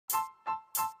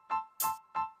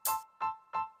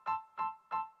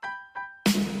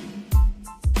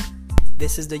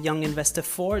This is the Young Investor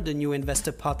for the New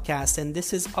Investor podcast, and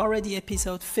this is already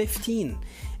episode 15.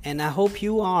 And I hope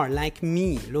you are, like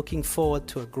me, looking forward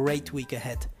to a great week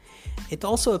ahead. It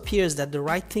also appears that the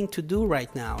right thing to do right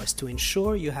now is to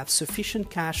ensure you have sufficient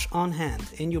cash on hand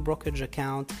in your brokerage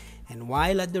account. And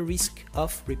while at the risk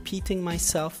of repeating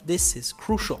myself, this is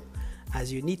crucial,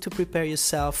 as you need to prepare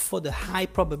yourself for the high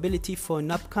probability for an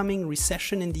upcoming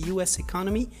recession in the US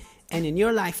economy, and in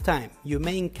your lifetime, you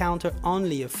may encounter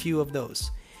only a few of those.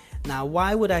 Now,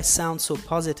 why would I sound so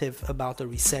positive about a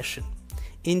recession?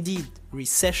 Indeed,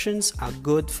 recessions are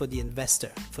good for the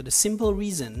investor for the simple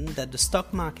reason that the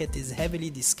stock market is heavily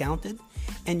discounted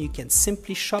and you can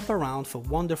simply shop around for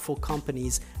wonderful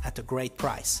companies at a great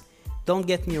price. Don't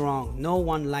get me wrong, no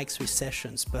one likes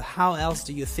recessions, but how else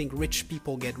do you think rich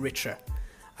people get richer?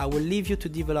 I will leave you to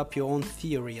develop your own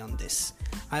theory on this.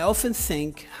 I often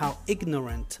think how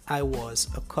ignorant I was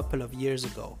a couple of years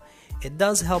ago. It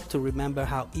does help to remember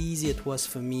how easy it was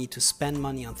for me to spend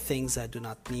money on things I do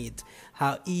not need,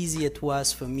 how easy it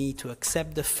was for me to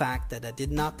accept the fact that I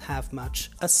did not have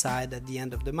much aside at the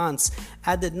end of the months.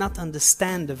 I did not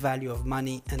understand the value of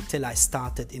money until I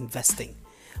started investing.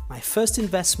 My first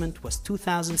investment was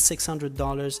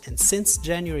 $2,600, and since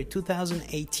January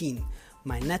 2018,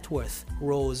 my net worth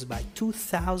rose by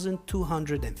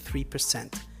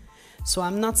 2,203%. So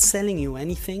I'm not selling you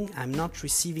anything, I'm not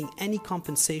receiving any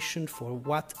compensation for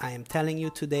what I am telling you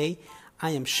today.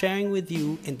 I am sharing with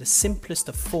you in the simplest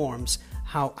of forms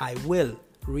how I will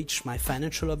reach my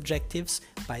financial objectives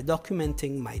by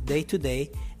documenting my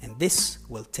day-to-day, and this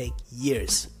will take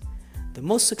years. The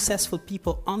most successful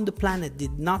people on the planet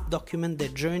did not document their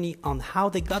journey on how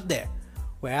they got there,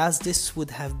 whereas this would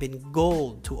have been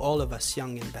gold to all of us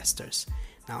young investors.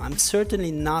 Now, I'm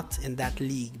certainly not in that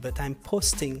league, but I'm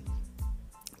posting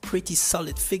pretty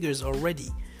solid figures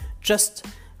already, just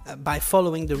by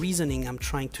following the reasoning I'm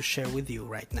trying to share with you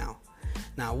right now.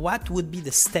 Now, what would be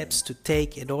the steps to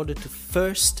take in order to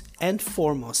first and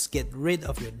foremost get rid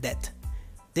of your debt?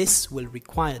 This will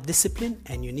require discipline,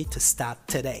 and you need to start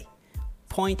today.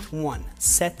 Point 1,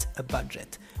 set a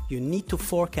budget. You need to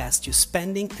forecast your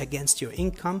spending against your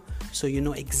income so you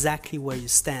know exactly where you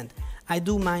stand. I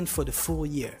do mine for the full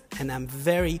year, and I'm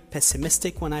very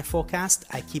pessimistic when I forecast.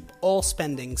 I keep all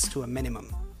spendings to a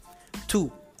minimum. 2,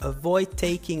 avoid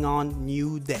taking on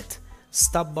new debt.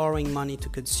 Stop borrowing money to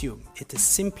consume. It is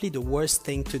simply the worst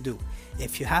thing to do.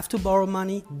 If you have to borrow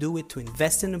money, do it to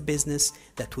invest in a business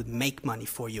that would make money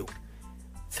for you.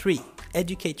 3,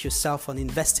 educate yourself on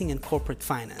investing in corporate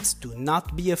finance. Do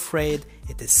not be afraid.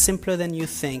 It is simpler than you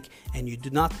think, and you do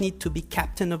not need to be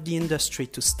captain of the industry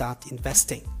to start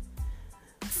investing.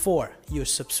 4, your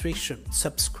subscriptions.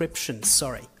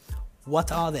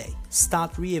 What are they?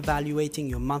 Start re-evaluating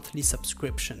your monthly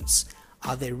subscriptions.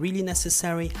 Are they really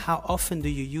necessary? How often do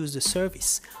you use the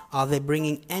service? Are they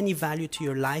bringing any value to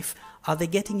your life? Are they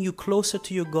getting you closer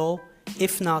to your goal?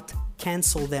 If not,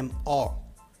 cancel them all.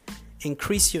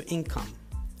 Increase your income.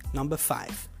 Number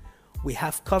 5. We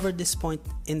have covered this point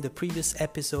in the previous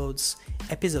episodes.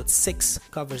 Episode 6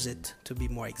 covers it, to be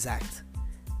more exact.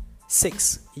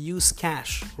 6. Use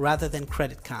cash rather than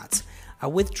credit cards. I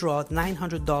withdraw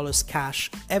 $900 cash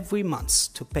every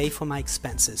month to pay for my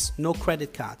expenses. No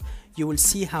credit card. You will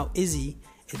see how easy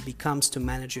it becomes to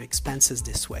manage your expenses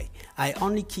this way. I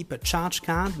only keep a charge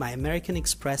card by American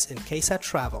Express in case I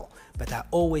travel, but I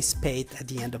always pay it at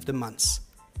the end of the month.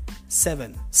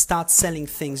 7. Start selling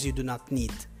things you do not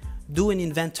need. Do an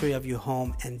inventory of your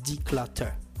home and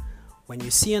declutter. When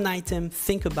you see an item,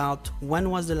 think about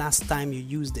when was the last time you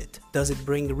used it. Does it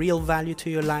bring real value to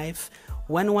your life?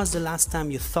 When was the last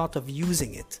time you thought of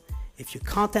using it? If you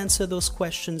can't answer those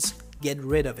questions, get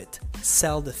rid of it.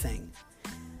 Sell the thing.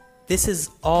 This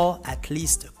is all at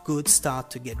least a good start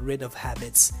to get rid of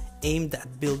habits aimed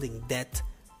at building debt.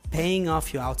 Paying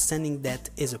off your outstanding debt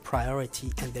is a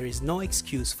priority, and there is no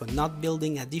excuse for not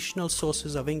building additional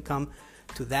sources of income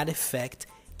to that effect,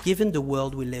 given the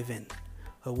world we live in.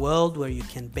 A world where you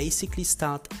can basically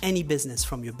start any business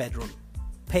from your bedroom.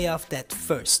 Pay off debt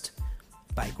first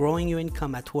by growing your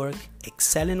income at work,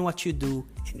 excel in what you do,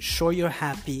 ensure you're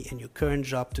happy in your current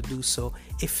job to do so.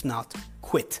 If not,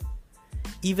 quit.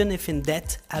 Even if in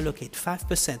debt, allocate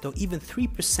 5% or even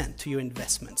 3% to your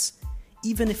investments.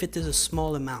 Even if it is a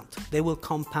small amount, they will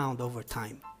compound over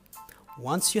time.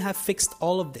 Once you have fixed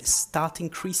all of this, start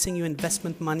increasing your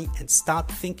investment money and start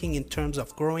thinking in terms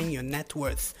of growing your net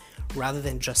worth rather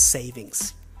than just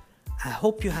savings. I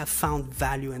hope you have found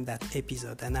value in that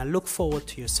episode, and I look forward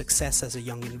to your success as a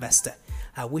young investor.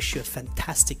 I wish you a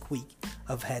fantastic week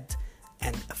ahead,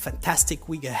 and a fantastic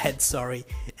week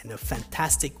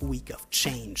of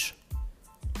change.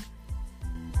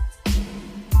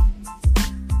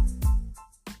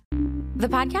 The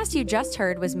podcast you just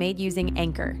heard was made using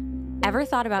Anchor. Ever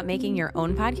thought about making your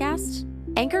own podcast?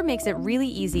 Anchor makes it really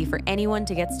easy for anyone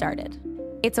to get started.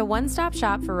 It's a one-stop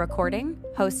shop for recording,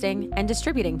 hosting, and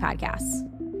distributing podcasts.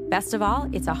 Best of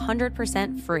all, it's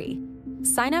 100% free.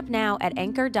 Sign up now at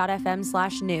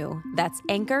anchor.fm/new. That's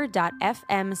anchor.fm/new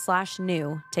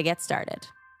to get started.